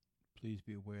Please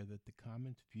be aware that the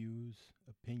comments, views,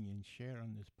 opinions shared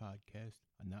on this podcast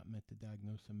are not meant to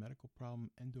diagnose a medical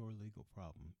problem and/or legal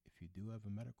problem. If you do have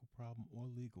a medical problem or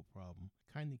legal problem,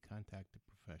 kindly contact a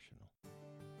professional.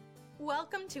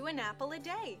 Welcome to An Apple a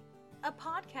Day, a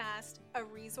podcast, a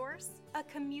resource, a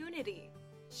community.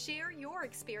 Share your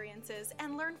experiences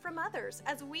and learn from others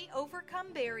as we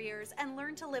overcome barriers and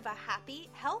learn to live a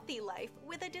happy, healthy life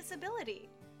with a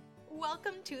disability.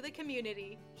 Welcome to the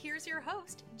community. Here's your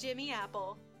host, Jimmy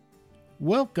Apple.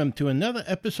 Welcome to another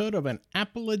episode of An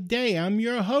Apple a Day. I'm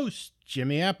your host,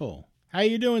 Jimmy Apple. How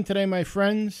you doing today, my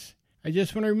friends? I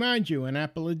just want to remind you, An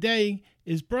Apple a Day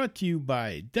is brought to you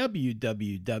by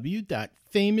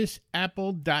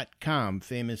www.famousapple.com.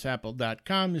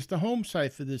 Famousapple.com is the home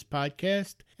site for this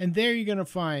podcast, and there you're going to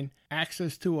find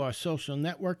access to our social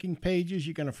networking pages.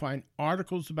 You're going to find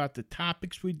articles about the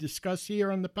topics we discuss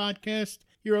here on the podcast.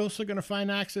 You're also going to find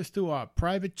access to our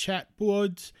private chat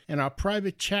boards and our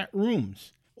private chat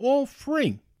rooms, all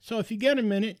free. So if you get a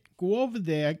minute, go over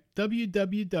there,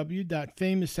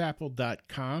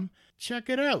 www.famousapple.com. Check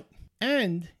it out.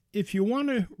 And if you want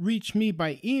to reach me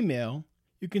by email,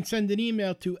 you can send an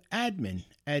email to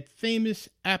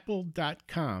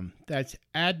admin@famousapple.com. That's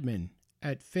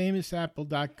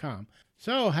admin@famousapple.com.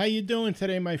 So how you doing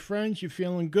today, my friends? You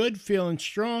feeling good? Feeling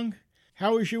strong?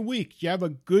 How was your week? Did you have a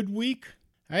good week?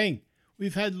 Hey,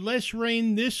 we've had less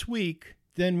rain this week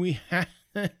than we had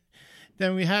in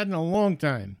a long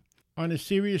time. On a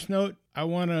serious note, I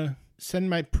want to send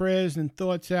my prayers and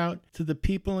thoughts out to the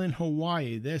people in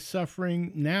Hawaii. They're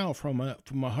suffering now from a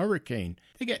hurricane.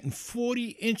 They're getting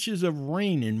 40 inches of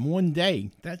rain in one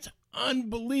day. That's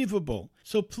unbelievable.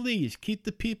 So please keep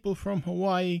the people from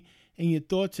Hawaii in your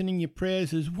thoughts and in your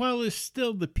prayers, as well as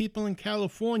still the people in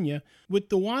California with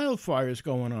the wildfires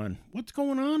going on. What's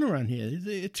going on around here?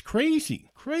 It's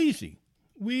crazy.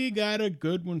 We got a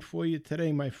good one for you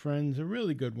today, my friends, a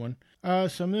really good one.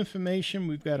 Some information.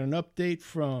 We've got an update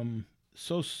from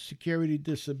Social Security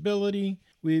Disability.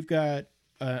 We've got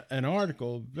an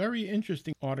article, very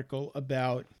interesting article,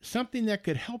 about something that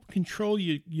could help control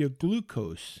your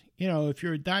glucose. You know, if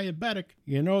you're a diabetic,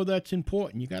 you know that's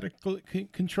important. You got to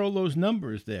control those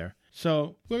numbers there.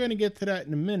 So we're going to get to that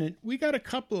in a minute. We got a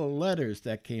couple of letters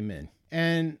that came in,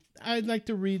 and I'd like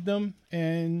to read them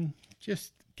and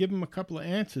just give them a couple of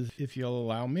answers, if you'll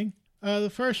allow me.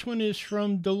 The first one is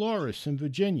from Dolores in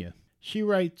Virginia. She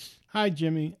writes, "Hi,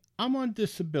 Jimmy. I'm on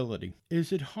disability.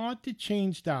 Is it hard to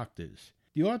change doctors?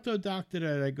 The ortho doctor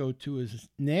that I go to is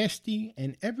nasty,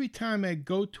 and every time I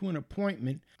go to an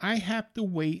appointment, I have to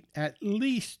wait at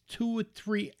least 2 or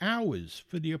 3 hours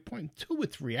for the appointment." 2 or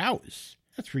 3 hours?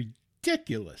 That's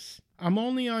ridiculous. I'm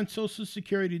only on Social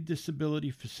Security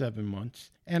Disability for 7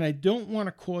 months, and I don't want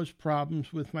to cause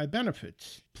problems with my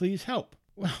benefits. Please help.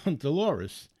 Well,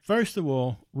 Dolores, first of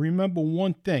all, remember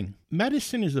one thing.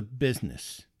 Medicine is a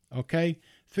business, okay?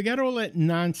 Forget all that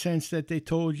nonsense that they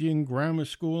told you in grammar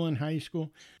school and high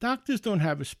school. Doctors don't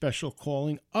have a special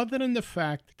calling other than the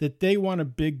fact that they want a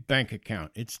big bank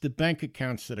account. It's the bank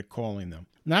accounts that are calling them.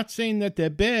 Not saying that they're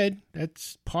bad.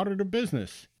 That's part of the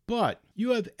business. But you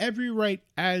have every right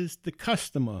as the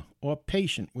customer or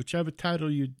patient, whichever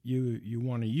title you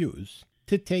want to use,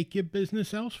 to take your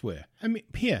business elsewhere. I mean,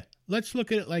 here, let's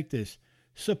look at it like this.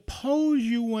 Suppose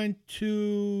you went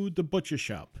to the butcher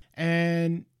shop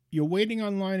and you're waiting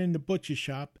online in the butcher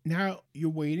shop. Now you're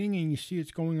waiting and you see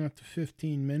it's going on to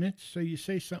 15 minutes. So you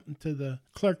say something to the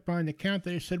clerk behind the counter.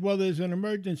 They said, "Well, there's an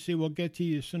emergency. We'll get to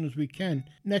you as soon as we can."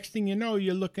 Next thing you know,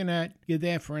 you're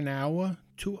there for an hour.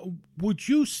 Would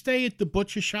you stay at the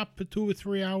butcher shop for 2 or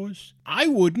 3 hours? I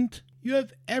wouldn't. You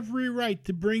have every right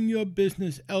to bring your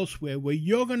business elsewhere where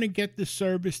you're going to get the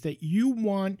service that you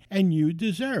want and you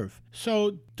deserve.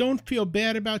 So don't feel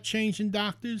bad about changing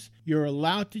doctors. You're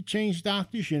allowed to change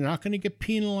doctors. You're not going to get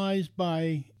penalized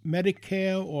by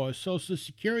Medicare or Social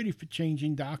Security for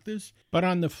changing doctors. But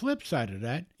on the flip side of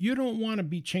that, you don't want to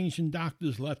be changing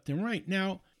doctors left and right.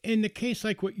 Now, in the case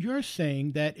like what you're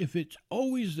saying, that if it's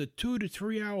always a 2 to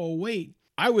 3 hour wait,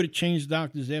 I would have changed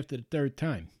doctors after the third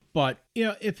time. But, you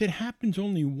know, if it happens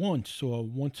only once or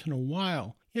once in a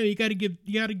while, you know, you got to give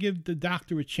the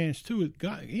doctor a chance too.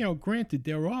 You know, granted,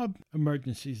 there are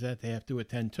emergencies that they have to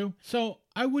attend to. So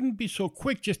I wouldn't be so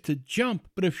quick just to jump.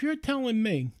 But if you're telling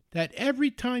me that every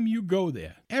time you go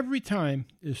there, every time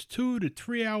is 2 to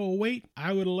 3 hour wait,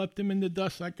 I would have left them in the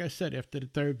dust, like I said, after the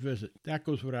third visit. That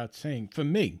goes without saying for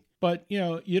me. But, you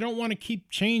know, you don't want to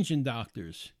keep changing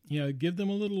doctors. You know, give them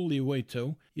a little leeway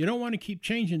too. You don't want to keep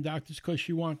changing doctors because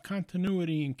you want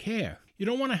continuity in care. You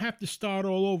don't want to have to start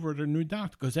all over at a new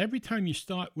doctor, because every time you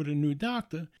start with a new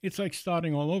doctor, it's like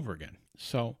starting all over again.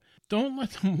 So Don't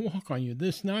let them walk on you.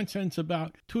 This nonsense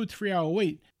about 2 or 3 hour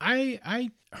wait.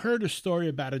 I heard a story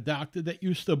about a doctor that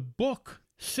used to book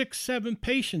 6, 7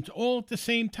 patients all at the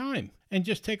same time and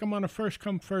just take them on a first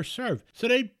come, first serve. So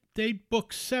they'd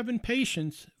book 7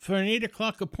 patients for an 8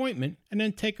 o'clock appointment and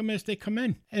then take them as they come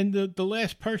in. And the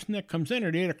last person that comes in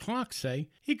at 8 o'clock, say,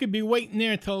 he could be waiting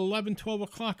there until 11, 12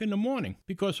 o'clock in the morning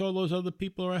because all those other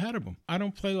people are ahead of him. I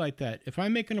don't play like that. If I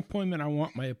make an appointment, I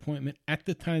want my appointment at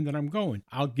the time that I'm going.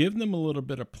 I'll give them a little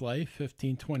bit of play,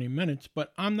 15, 20 minutes,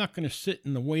 but I'm not going to sit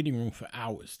in the waiting room for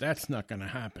hours. That's not going to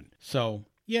happen. So,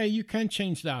 yeah, you can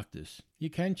change doctors. You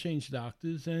can change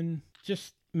doctors and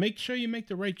just make sure you make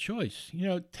the right choice.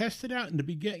 Test it out in the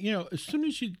beginning. As soon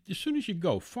as you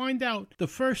go, find out the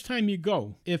first time you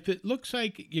go, if it looks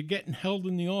like you're getting held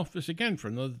in the office again for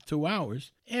another 2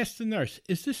 hours, ask the nurse,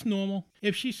 is this normal?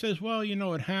 If she says, well,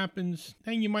 it happens,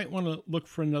 then you might want to look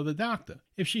for another doctor.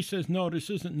 If she says, no, this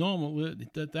isn't normal,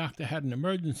 the doctor had an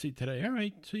emergency today, all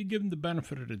right, so you give them the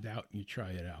benefit of the doubt and you try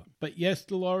it out. But yes,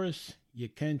 Dolores, you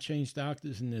can change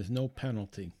doctors and there's no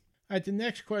penalty. All right, the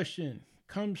next question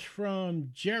comes from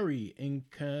Jerry in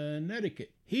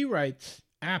Connecticut. He writes,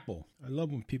 Apple. I love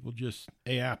when people just,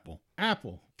 hey, Apple.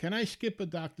 Apple, can I skip a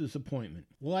doctor's appointment?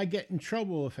 Will I get in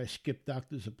trouble if I skip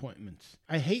doctor's appointments?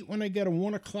 I hate when I get a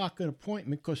 1 o'clock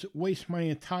appointment because it wastes my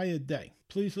entire day.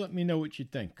 Please let me know what you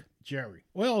think. Jerry.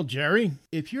 Well, Jerry,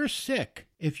 if you're sick,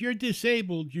 if you're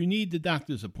disabled, you need the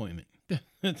doctor's appointment.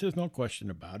 There's no question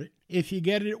about it. If you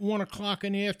get it at 1 o'clock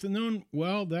in the afternoon,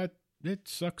 well, it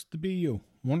sucks to be you.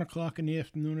 1 o'clock in the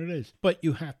afternoon it is. But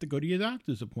you have to go to your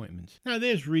doctor's appointments. Now,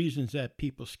 there's reasons that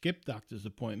people skip doctor's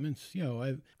appointments.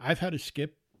 I've had to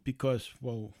skip because,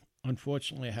 well,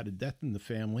 unfortunately, I had a death in the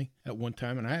family at one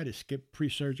time, and I had to skip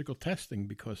pre-surgical testing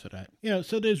because of that.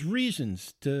 So there's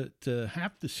reasons to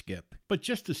have to skip. But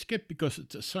just to skip because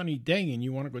it's a sunny day and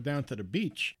you want to go down to the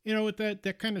beach, what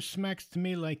that kind of smacks to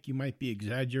me like you might be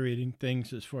exaggerating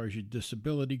things as far as your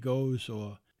disability goes,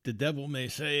 or the devil may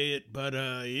say it, but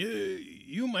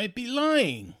you might be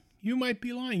lying. You might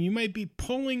be lying. You might be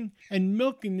pulling and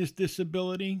milking this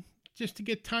disability just to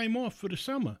get time off for the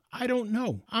summer. I don't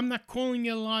know. I'm not calling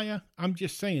you a liar. I'm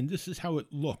just saying this is how it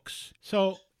looks.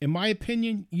 So, in my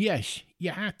opinion, yes,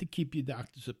 you have to keep your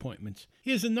doctor's appointments.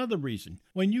 Here's another reason.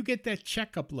 When you get that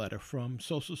checkup letter from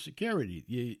Social Security,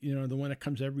 the one that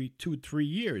comes every 2 or 3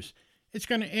 years, it's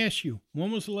going to ask you,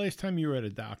 when was the last time you were at a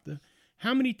doctor?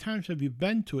 How many times have you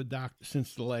been to a doctor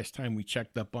since the last time we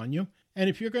checked up on you? And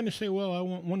if you're going to say, well, I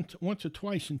went once or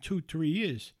twice in 2, 3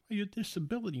 years, well, your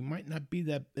disability might not be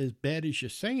that as bad as you're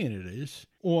saying it is,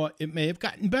 or it may have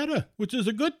gotten better, which is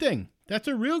a good thing. That's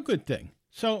a real good thing.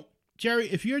 So, Jerry,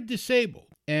 if you're disabled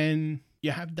and you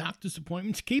have doctor's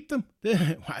appointments, keep them.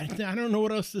 I don't know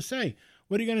what else to say.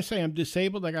 What are you going to say? I'm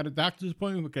disabled. I got a doctor's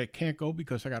appointment, but I can't go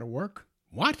because I got to work.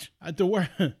 What?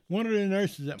 One of the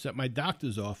nurses at my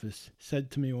doctor's office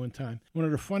said to me one time, one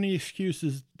of the funny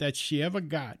excuses that she ever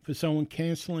got for someone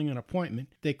canceling an appointment,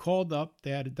 they called up, they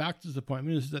had a doctor's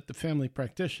appointment, this is at the family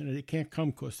practitioner, they can't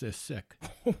come because they're sick.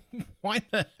 Why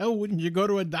the hell wouldn't you go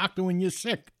to a doctor when you're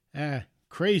sick?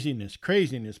 Craziness.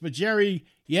 But Jerry,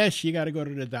 yes, you got to go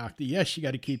to the doctor. Yes, you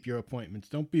got to keep your appointments.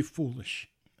 Don't be foolish.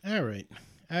 All right.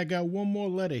 I got one more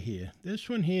letter here. This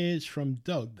one here is from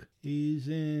Doug. He's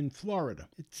in Florida.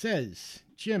 It says,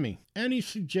 Jimmy, any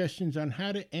suggestions on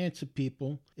how to answer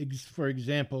people, for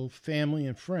example, family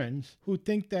and friends, who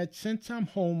think that since I'm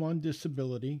home on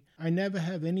disability, I never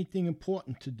have anything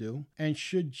important to do and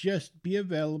should just be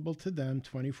available to them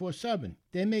 24/7.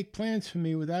 They make plans for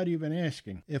me without even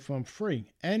asking if I'm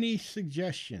free. Any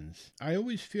suggestions? I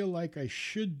always feel like I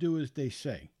should do as they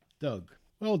say. Doug.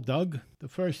 Well, Doug, the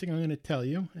first thing I'm going to tell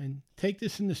you, and take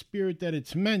this in the spirit that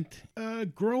it's meant,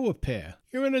 grow a pair.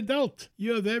 You're an adult.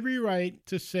 You have every right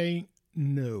to say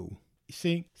no.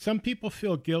 See, some people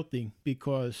feel guilty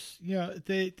because,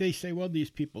 they say, well,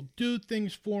 these people do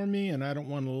things for me and I don't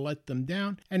want to let them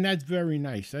down. And that's very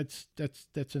nice.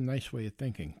 That's a nice way of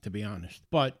thinking, to be honest.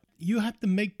 But you have to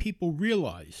make people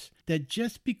realize that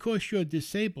just because you're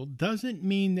disabled doesn't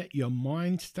mean that your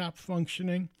mind stopped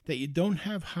functioning, that you don't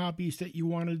have hobbies that you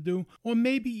want to do, or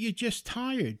maybe you're just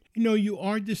tired. You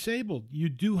are disabled. You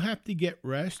do have to get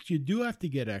rest. You do have to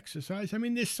get exercise. I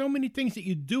mean, there's so many things that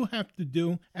you do have to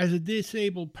do as a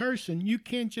disabled person. You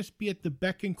can't just be at the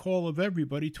beck and call of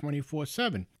everybody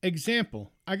 24/7.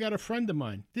 Example, I got a friend of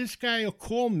mine. This guy will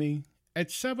call me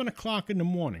at 7 o'clock in the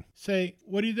morning. Say,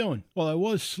 what are you doing? Well, I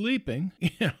was sleeping,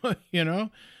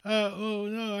 Oh,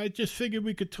 no, I just figured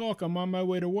we could talk. I'm on my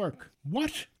way to work.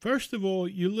 What? First of all,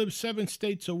 you live 7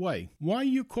 states away. Why are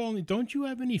you calling? Don't you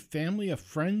have any family or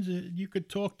friends that you could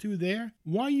talk to there?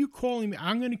 Why are you calling me?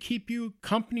 I'm going to keep you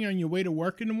company on your way to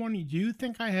work in the morning. Do you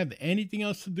think I have anything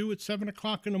else to do at 7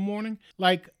 o'clock in the morning?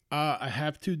 Like, I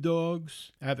have 2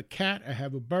 dogs. I have a cat. I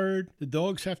have a bird. The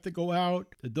dogs have to go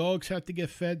out. The dogs have to get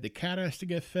fed. The cat has to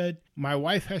get fed. My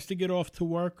wife has to get off to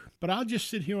work. But I'll just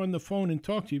sit here on the phone and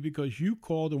talk to you because you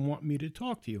called and want me to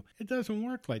talk to you. It doesn't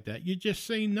work like that. You just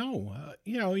say no.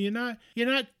 You're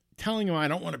not telling them I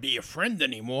don't want to be your friend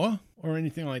anymore or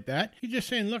anything like that. You're just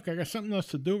saying, look, I got something else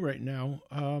to do right now.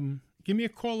 Give me a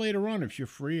call later on if you're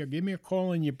free, or give me a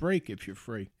call on your break if you're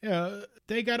free.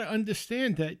 They got to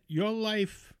understand that your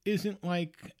life isn't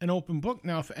like an open book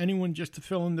now for anyone just to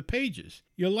fill in the pages.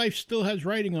 Your life still has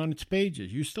writing on its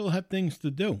pages. You still have things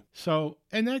to do. So,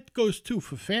 and that goes too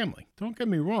for family. Don't get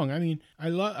me wrong. I mean, I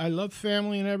love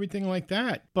family and everything like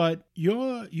that. But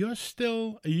you're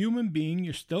still a human being.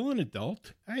 You're still an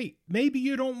adult. Hey, maybe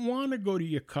you don't want to go to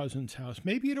your cousin's house.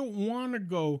 Maybe you don't want to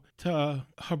go to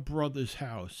her brother's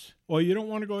house. Or you don't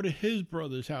want to go to his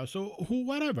brother's house, or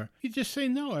whatever. You just say,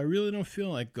 no, I really don't feel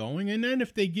like going. And then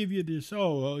if they give you this,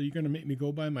 you're going to make me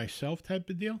go by myself type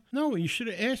of deal. No, you should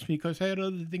have asked me because I had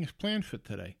other things planned for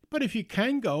today. But if you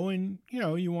can go and,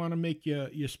 you want to make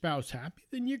your spouse happy,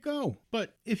 then you go.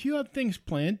 But if you have things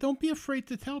planned, don't be afraid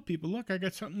to tell people, look, I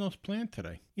got something else planned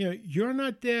today. You're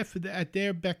not there at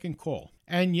their beck and call.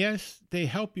 And yes, they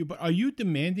help you, but are you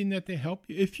demanding that they help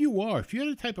you? If you're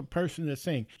the type of person that's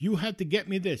saying, you have to get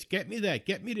me this, get me that,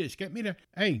 get me this, get me that.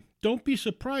 Hey, don't be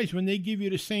surprised when they give you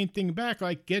the same thing back,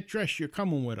 like, get dressed, you're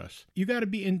coming with us. You got to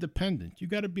be independent. You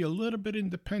got to be a little bit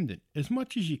independent, as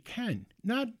much as you can.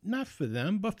 Not for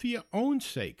them, but for your own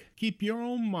sake. Keep your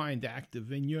own mind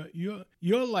active in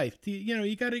your life.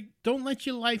 You got to, don't let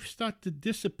your life start to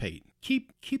dissipate.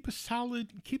 Keep a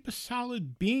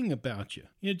solid being about you.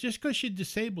 Just because you're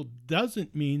disabled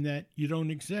doesn't mean that you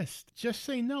don't exist. Just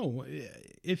say no.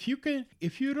 If you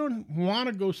don't want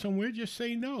to go somewhere, just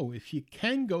say no. If you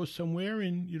can go somewhere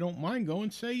and you don't mind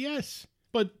going, say yes.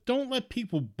 But don't let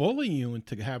people bully you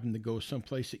into having to go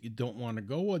someplace that you don't want to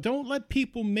go, or don't let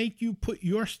people make you put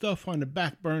your stuff on the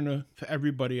back burner for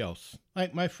everybody else.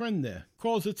 Like my friend there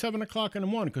calls at 7 o'clock in the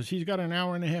morning because he's got an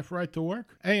hour and a half ride to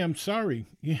work. Hey, I'm sorry.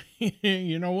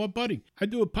 You know what, buddy? I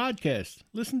do a podcast.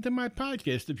 Listen to my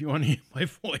podcast if you want to hear my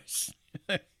voice.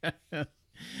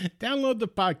 Download the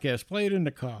podcast. Play it in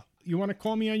the car. You want to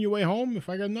call me on your way home? If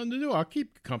I got nothing to do, I'll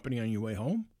keep you company on your way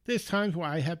home. There's times where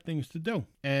I have things to do,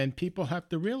 and people have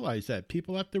to realize that.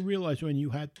 People have to realize when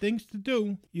you have things to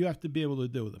do, you have to be able to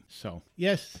do them. So,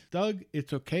 yes, Doug,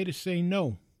 it's okay to say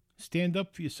no. Stand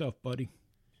up for yourself, buddy.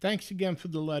 Thanks again for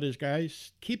the letters,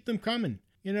 guys. Keep them coming.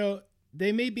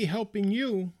 They may be helping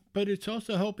you, but it's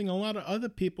also helping a lot of other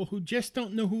people who just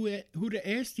don't know who to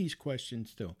ask these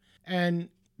questions to. And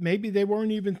maybe they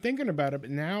weren't even thinking about it,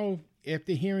 but now,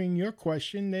 after hearing your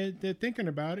question, they're thinking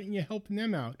about it, and you're helping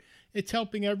them out. It's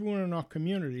helping everyone in our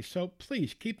community, so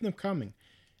please keep them coming.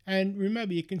 And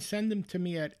remember, you can send them to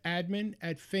me at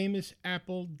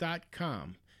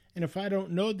admin@famousapple.com. And if I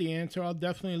don't know the answer, I'll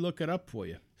definitely look it up for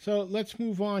you. So let's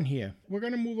move on here. We're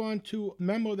going to move on to a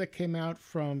memo that came out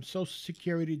from Social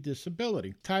Security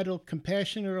Disability, titled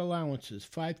Compassionate Allowances,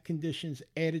 5 Conditions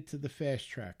Added to the Fast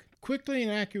Track. Quickly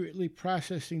and accurately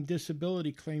processing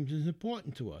disability claims is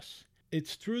important to us.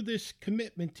 It's through this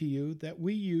commitment to you that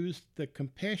we use the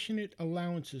Compassionate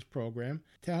Allowances Program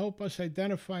to help us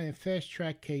identify and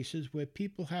fast-track cases where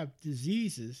people have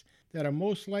diseases that are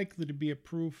most likely to be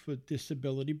approved for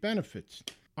disability benefits.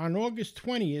 On August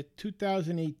 20th,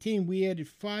 2018, we added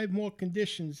 5 more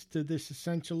conditions to this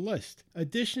essential list.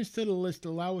 Additions to the list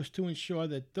allow us to ensure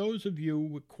that those of you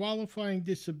with qualifying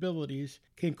disabilities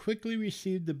can quickly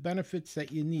receive the benefits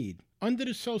that you need. Under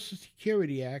the Social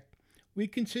Security Act, we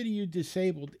consider you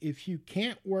disabled if you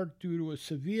can't work due to a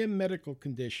severe medical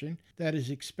condition that is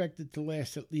expected to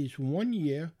last at least 1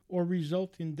 year or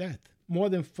result in death. More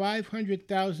than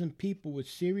 500,000 people with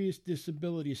serious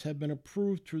disabilities have been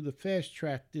approved through the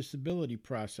fast-track disability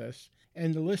process,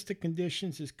 and the list of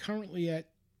conditions is currently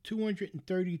at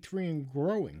 233 and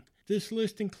growing. This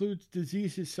list includes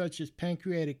diseases such as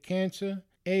pancreatic cancer,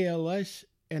 ALS,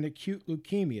 and acute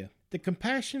leukemia. The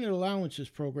Compassionate Allowances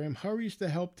Program hurries the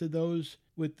help to those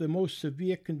with the most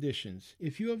severe conditions.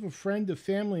 If you have a friend or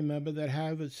family member that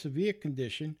have a severe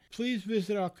condition, please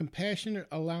visit our Compassionate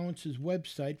Allowances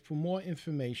website for more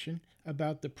information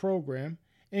about the program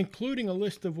including a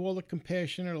list of all the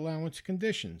compassionate allowance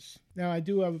conditions. Now, I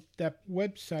do have that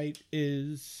website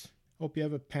is, hope you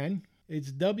have a pen,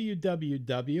 it's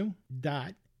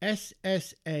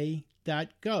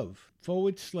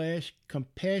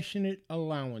www.ssa.gov/compassionate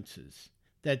allowances.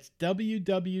 That's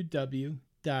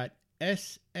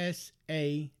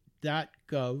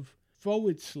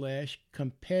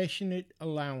www.ssa.gov/compassionate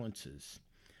allowances.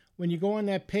 When you go on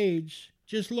that page,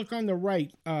 just look on the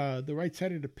right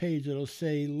side of the page. It'll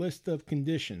say list of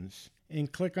conditions, and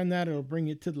click on that. It'll bring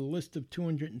you to the list of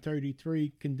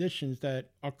 233 conditions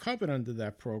that are covered under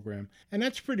that program. And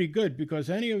that's pretty good, because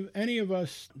any of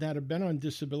us that have been on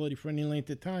disability for any length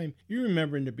of time, you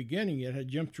remember in the beginning you had to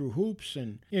jump through hoops,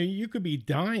 and you could be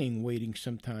dying waiting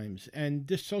sometimes. And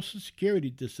this Social Security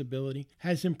disability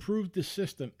has improved the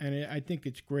system, and I think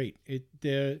it's great.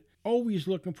 They're always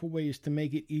looking for ways to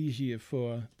make it easier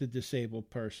for the disabled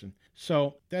person.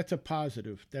 So that's a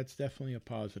positive. That's definitely a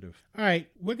positive. All right,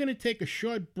 we're going to take a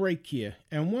short break here.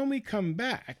 And when we come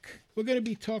back, we're going to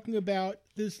be talking about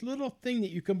this little thing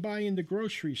that you can buy in the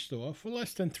grocery store for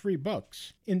less than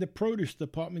 $3 in the produce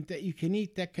department that you can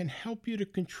eat that can help you to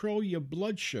control your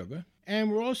blood sugar.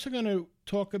 And we're also going to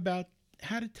talk about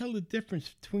how to tell the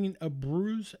difference between a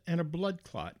bruise and a blood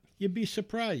clot. You'd be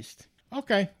surprised.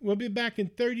 Okay, we'll be back in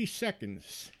 30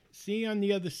 seconds. See you on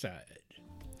the other side.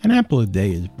 An Apple a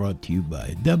Day is brought to you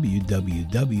by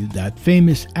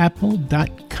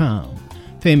www.famousapple.com.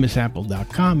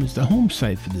 Famousapple.com is the home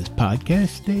site for this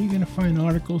podcast. There you're going to find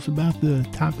articles about the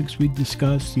topics we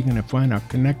discuss. You're going to find our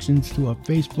connections to our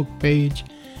Facebook page.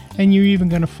 And you're even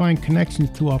going to find connections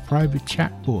to our private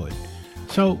chat board.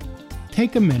 So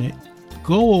take a minute.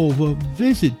 Go over,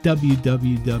 visit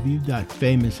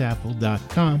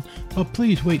www.famousapple.com, but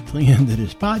please wait till the end of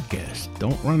this podcast.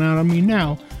 Don't run out on me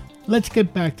now. Let's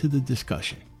get back to the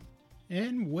discussion.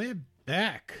 And we're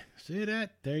back. See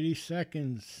that? 30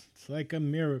 seconds. It's like a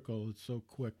miracle. It's so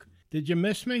quick. Did you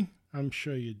miss me? I'm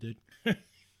sure you did.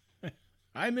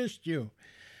 I missed you.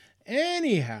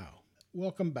 Anyhow,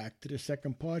 welcome back to the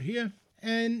second part here.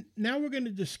 And now we're going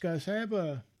to discuss, I have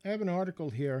an article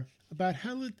here about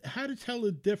how to tell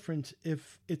the difference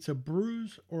if it's a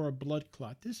bruise or a blood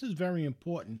clot. This is very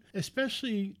important,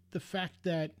 especially the fact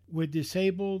that we're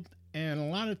disabled and a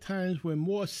lot of times we're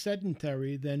more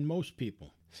sedentary than most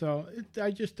people. So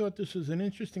I just thought this was an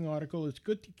interesting article. It's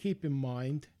good to keep in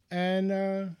mind. And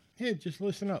here, just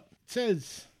listen up. It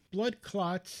says, blood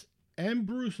clots and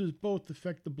bruises both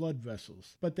affect the blood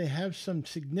vessels, but they have some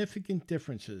significant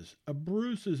differences. A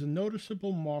bruise is a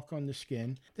noticeable mark on the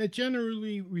skin that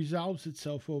generally resolves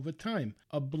itself over time.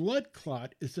 A blood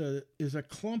clot is a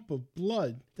clump of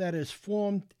blood that is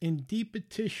formed in deeper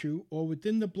tissue or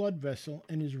within the blood vessel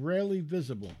and is rarely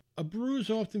visible. A bruise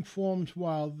often forms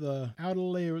while the outer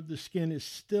layer of the skin is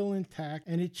still intact,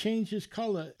 and it changes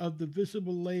color of the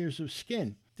visible layers of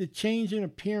skin. The change in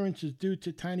appearance is due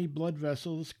to tiny blood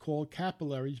vessels called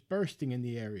capillaries bursting in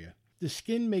the area. The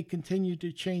skin may continue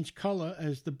to change color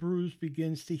as the bruise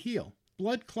begins to heal.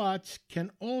 Blood clots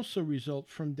can also result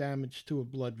from damage to a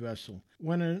blood vessel.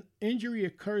 When an injury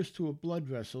occurs to a blood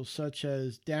vessel, such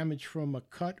as damage from a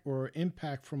cut or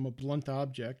impact from a blunt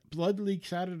object, blood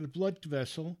leaks out of the blood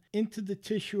vessel into the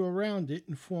tissue around it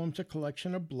and forms a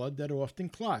collection of blood that often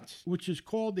clots, which is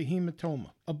called a hematoma.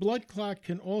 A blood clot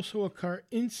can also occur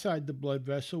inside the blood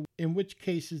vessel, in which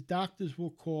cases doctors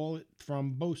will call it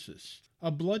thrombosis. A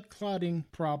blood clotting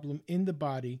problem in the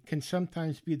body can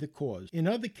sometimes be the cause. In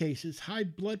other cases, high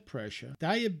blood pressure,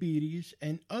 diabetes,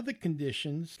 and other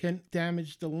conditions can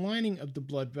damage the lining of the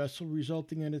blood vessel,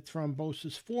 resulting in a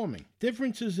thrombosis forming.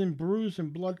 Differences in bruise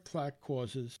and blood clot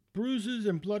causes. Bruises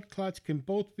and blood clots can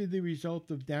both be the result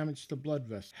of damage to blood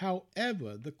vessels.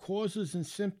 However, the causes and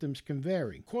symptoms can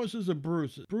vary. Causes of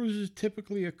bruises. Bruises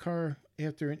typically occur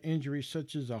after an injury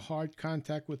such as a hard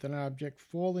contact with an object,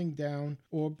 falling down,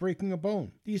 or breaking a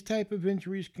bone. These type of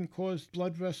injuries can cause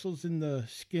blood vessels in the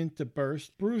skin to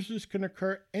burst. Bruises can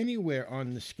occur anywhere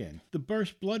on the skin. The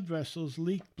burst blood vessels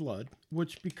leak blood,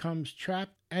 which becomes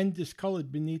trapped and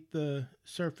discolored beneath the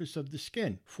surface of the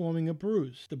skin, forming a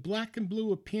bruise. The black and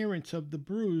blue appearance of the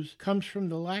bruise comes from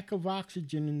the lack of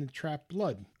oxygen in the trapped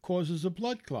blood. Causes of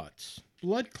blood clots.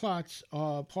 Blood clots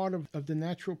are part of the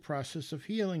natural process of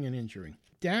healing an injury.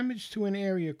 Damage to an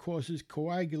area causes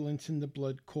coagulants in the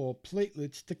blood called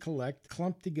platelets to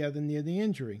clump together near the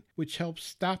injury, which helps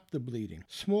stop the bleeding.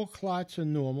 Small clots are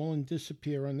normal and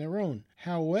disappear on their own.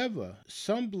 However,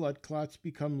 some blood clots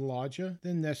become larger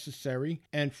than necessary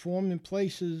and form in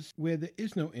places where there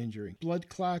is no injury. Blood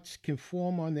clots can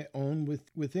form on their own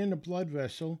within a blood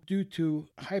vessel due to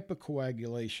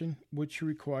hypercoagulation, which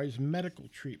requires medical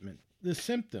treatment. The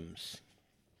symptoms.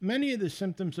 Many of the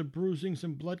symptoms of bruisings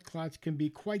and blood clots can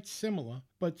be quite similar,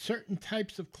 but certain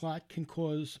types of clot can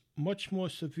cause much more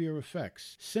severe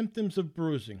effects. Symptoms of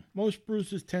bruising. Most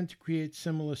bruises tend to create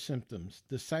similar symptoms.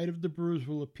 The site of the bruise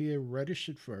will appear reddish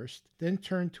at first, then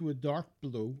turn to a dark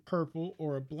blue, purple,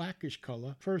 or a blackish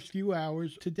color first few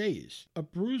hours to days. A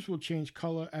bruise will change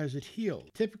color as it heals,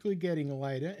 typically getting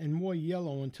lighter and more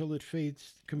yellow until it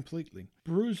fades completely.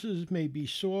 Bruises may be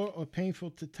sore or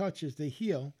painful to touch as they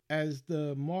heal. As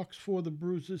the marks for the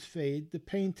bruises fade, the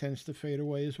pain tends to fade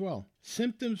away as well.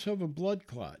 Symptoms of a blood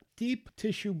clot. Deep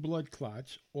tissue blood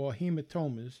clots, or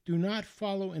hematomas, do not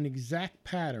follow an exact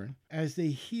pattern as they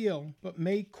heal, but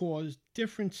may cause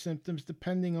different symptoms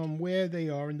depending on where they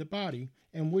are in the body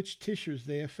and which tissues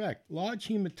they affect. Large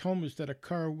hematomas that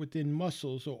occur within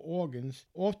muscles or organs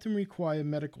often require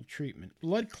medical treatment.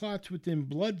 Blood clots within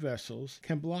blood vessels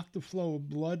can block the flow of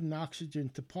blood and oxygen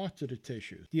to parts of the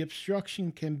tissues. The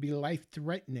obstruction can be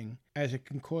life-threatening as it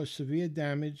can cause severe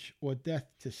damage or death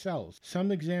to cells.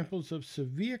 Some examples of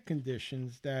severe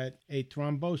conditions that a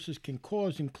thrombosis can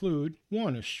cause include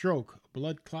 1. A stroke, a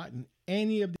blood clot in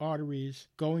any of the arteries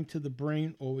going to the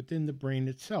brain or within the brain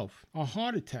itself. A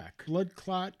heart attack, blood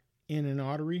clot in an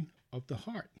artery of the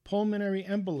heart. Pulmonary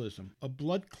embolism, a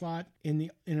blood clot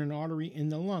in an artery in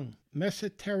the lung.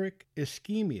 Mesenteric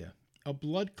ischemia, a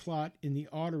blood clot in the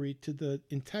artery to the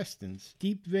intestines.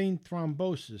 Deep vein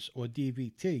thrombosis, or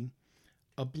DVT,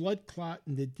 a blood clot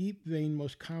in the deep vein,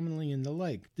 most commonly in the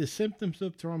leg. The symptoms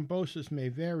of thrombosis may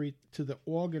vary to the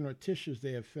organ or tissues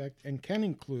they affect and can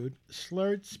include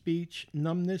slurred speech,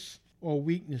 numbness or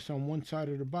weakness on one side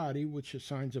of the body, which are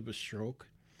signs of a stroke,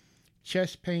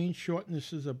 chest pain,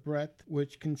 shortnesses of breath,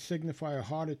 which can signify a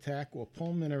heart attack or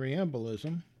pulmonary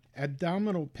embolism,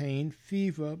 abdominal pain,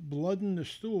 fever, blood in the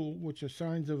stool, which are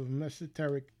signs of a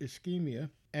mesenteric ischemia,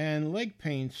 and leg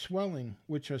pain, swelling,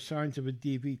 which are signs of a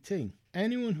DVT.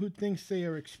 Anyone who thinks they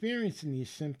are experiencing these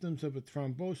symptoms of a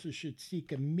thrombosis should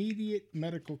seek immediate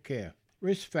medical care.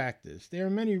 Risk factors. There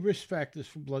are many risk factors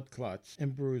for blood clots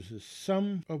and bruises,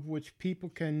 some of which people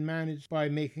can manage by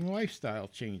making lifestyle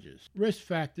changes. Risk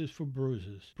factors for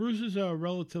bruises. Bruises are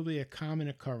relatively a common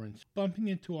occurrence. Bumping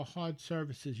into a hard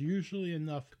surface is usually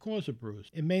enough to cause a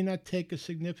bruise. It may not take a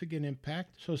significant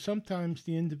impact, so sometimes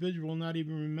the individual will not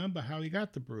even remember how he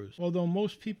got the bruise. Although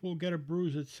most people will get a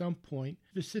bruise at some point,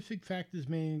 specific factors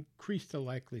may increase the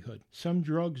likelihood. Some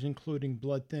drugs, including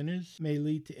blood thinners, may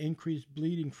lead to increased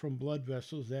bleeding from blood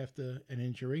vessels after an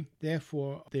injury.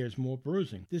 Therefore, there's more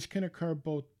bruising. This can occur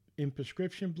both in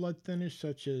prescription blood thinners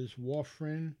such as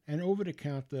warfarin and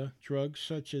over-the-counter drugs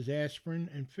such as aspirin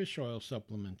and fish oil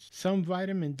supplements. Some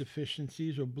vitamin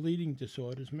deficiencies or bleeding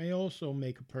disorders may also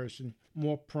make a person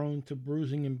more prone to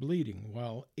bruising and bleeding,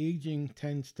 while aging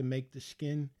tends to make the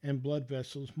skin and blood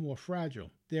vessels more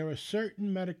fragile. There are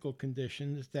certain medical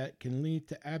conditions that can lead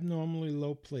to abnormally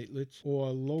low platelets or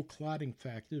low clotting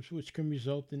factors, which can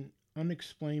result in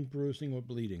unexplained bruising or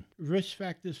bleeding. Risk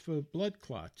factors for blood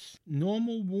clots.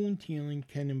 Normal wound healing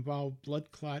can involve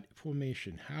blood clot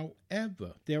formation.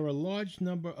 However, there are a large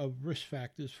number of risk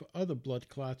factors for other blood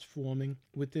clots forming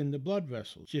within the blood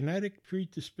vessels. Genetic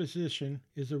predisposition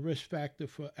is a risk factor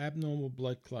for abnormal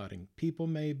blood clotting. People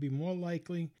may be more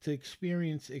likely to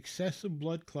experience excessive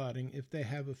blood clotting if they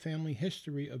have a family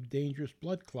history of dangerous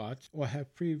blood clots or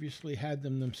have previously had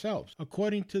them themselves.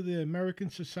 According to the American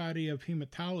Society of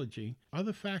Hematology,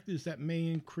 other factors that may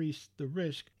increase the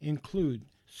risk include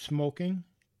smoking,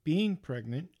 being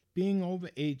pregnant, being over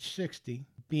age 60,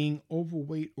 being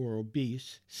overweight or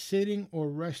obese, sitting or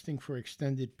resting for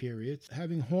extended periods,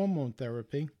 having hormone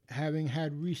therapy, having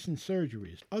had recent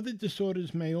surgeries. Other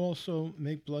disorders may also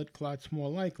make blood clots more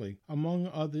likely.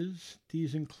 Among others,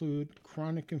 these include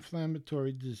chronic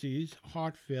inflammatory disease,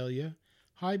 heart failure,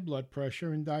 high blood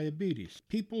pressure, and diabetes.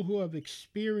 People who have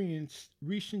experienced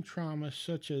recent trauma,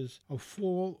 such as a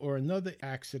fall or another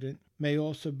accident, may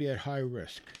also be at high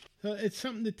risk. So it's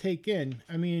something to take in.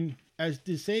 I mean, as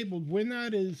disabled, we're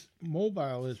not as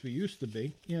mobile as we used to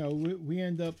be. You know, we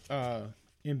end up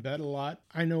in bed a lot.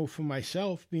 I know for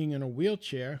myself, being in a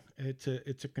wheelchair, it's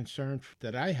a concern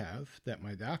that I have, that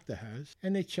my doctor has,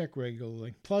 and they check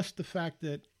regularly. Plus the fact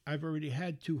that I've already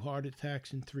had 2 heart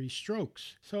attacks and 3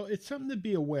 strokes. So it's something to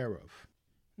be aware of.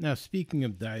 Now, speaking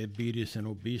of diabetes and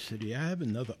obesity, I have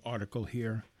another article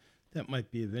here that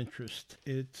might be of interest.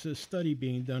 It's a study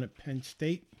being done at Penn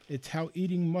State. It's how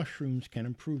eating mushrooms can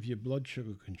improve your blood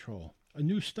sugar control. A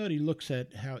new study looks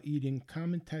at how eating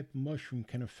common type of mushroom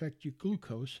can affect your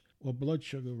glucose or blood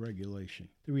sugar regulation.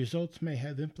 The results may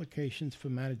have implications for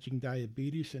managing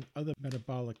diabetes and other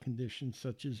metabolic conditions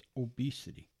such as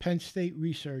obesity. Penn State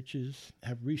researchers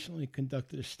have recently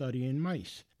conducted a study in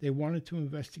mice. They wanted to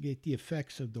investigate the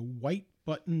effects of the white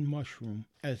button mushroom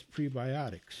as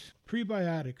prebiotics.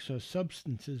 Prebiotics are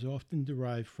substances often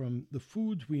derived from the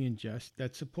foods we ingest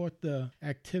that support the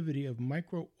activity of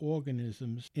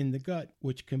microorganisms in the gut,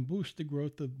 which can boost the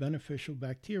growth of beneficial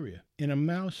bacteria. In a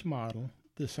mouse model,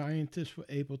 the scientists were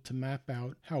able to map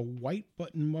out how white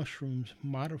button mushrooms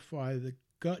modify the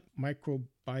gut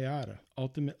microbiota,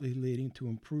 ultimately leading to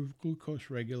improved glucose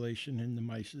regulation in the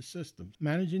mice's system.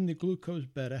 Managing the glucose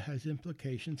better has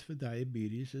implications for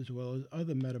diabetes as well as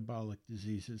other metabolic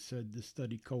diseases, said the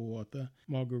study co-author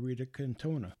Margarita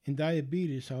Cantona. In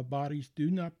diabetes, our bodies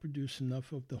do not produce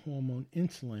enough of the hormone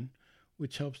insulin,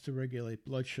 which helps to regulate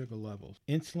blood sugar levels.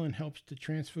 Insulin helps to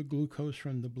transfer glucose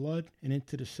from the blood and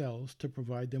into the cells to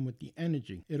provide them with the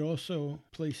energy. It also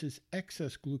places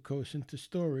excess glucose into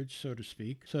storage, so to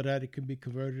speak, so that it can be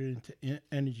converted into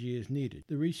energy as needed.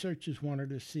 The researchers wanted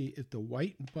to see if the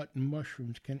white button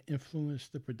mushrooms can influence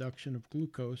the production of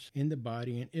glucose in the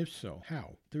body, and if so,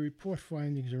 how. The report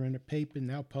findings are in a paper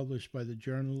now published by the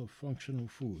Journal of Functional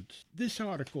Foods. This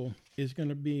article is going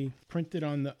to be printed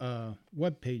on the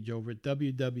webpage over at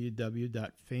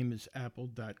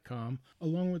www.famousapple.com,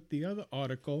 along with the other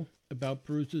article about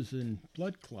bruises and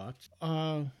blood clots.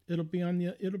 It'll be on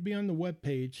the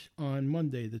webpage on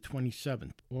Monday, the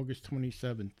 27th, August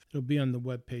 27th. It'll be on the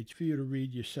webpage for you to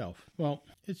read yourself. Well,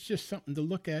 it's just something to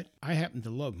look at. I happen to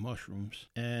love mushrooms,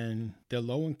 and they're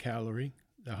low in calorie.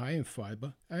 They're high in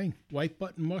fiber. Hey, white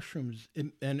button mushrooms,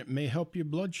 and it may help your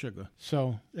blood sugar.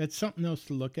 So that's something else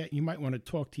to look at. You might want to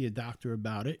talk to your doctor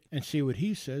about it and see what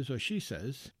he says or she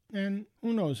says. And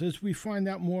who knows, as we find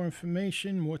out more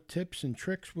information, more tips and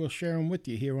tricks, we'll share them with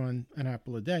you here on An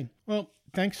Apple a Day. Well,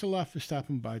 thanks a lot for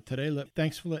stopping by today.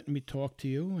 Thanks for letting me talk to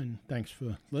you, and thanks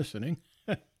for listening.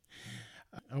 I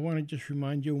want to just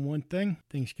remind you of one thing.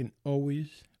 Things can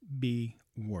always be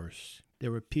worse.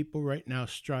 There are people right now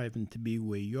striving to be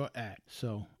where you're at.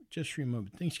 So just remember,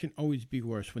 things can always be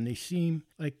worse. When they seem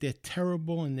like they're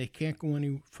terrible and they can't go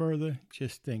any further,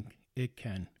 just think, it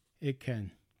can. It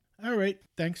can. All right.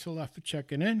 Thanks a lot for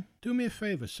checking in. Do me a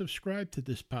favor. Subscribe to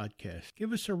this podcast.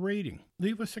 Give us a rating.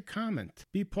 Leave us a comment.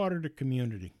 Be part of the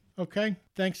community. Okay?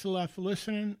 Thanks a lot for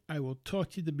listening. I will talk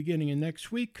to you at the beginning of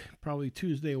next week, probably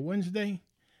Tuesday or Wednesday.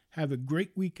 Have a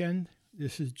great weekend.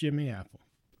 This is Jimmy Apple.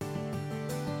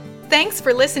 Thanks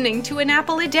for listening to An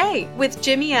Apple a Day with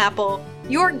Jimmy Apple,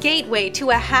 your gateway to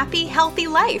a happy, healthy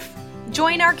life.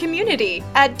 Join our community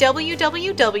at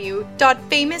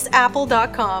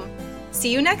www.famousapple.com.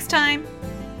 See you next time.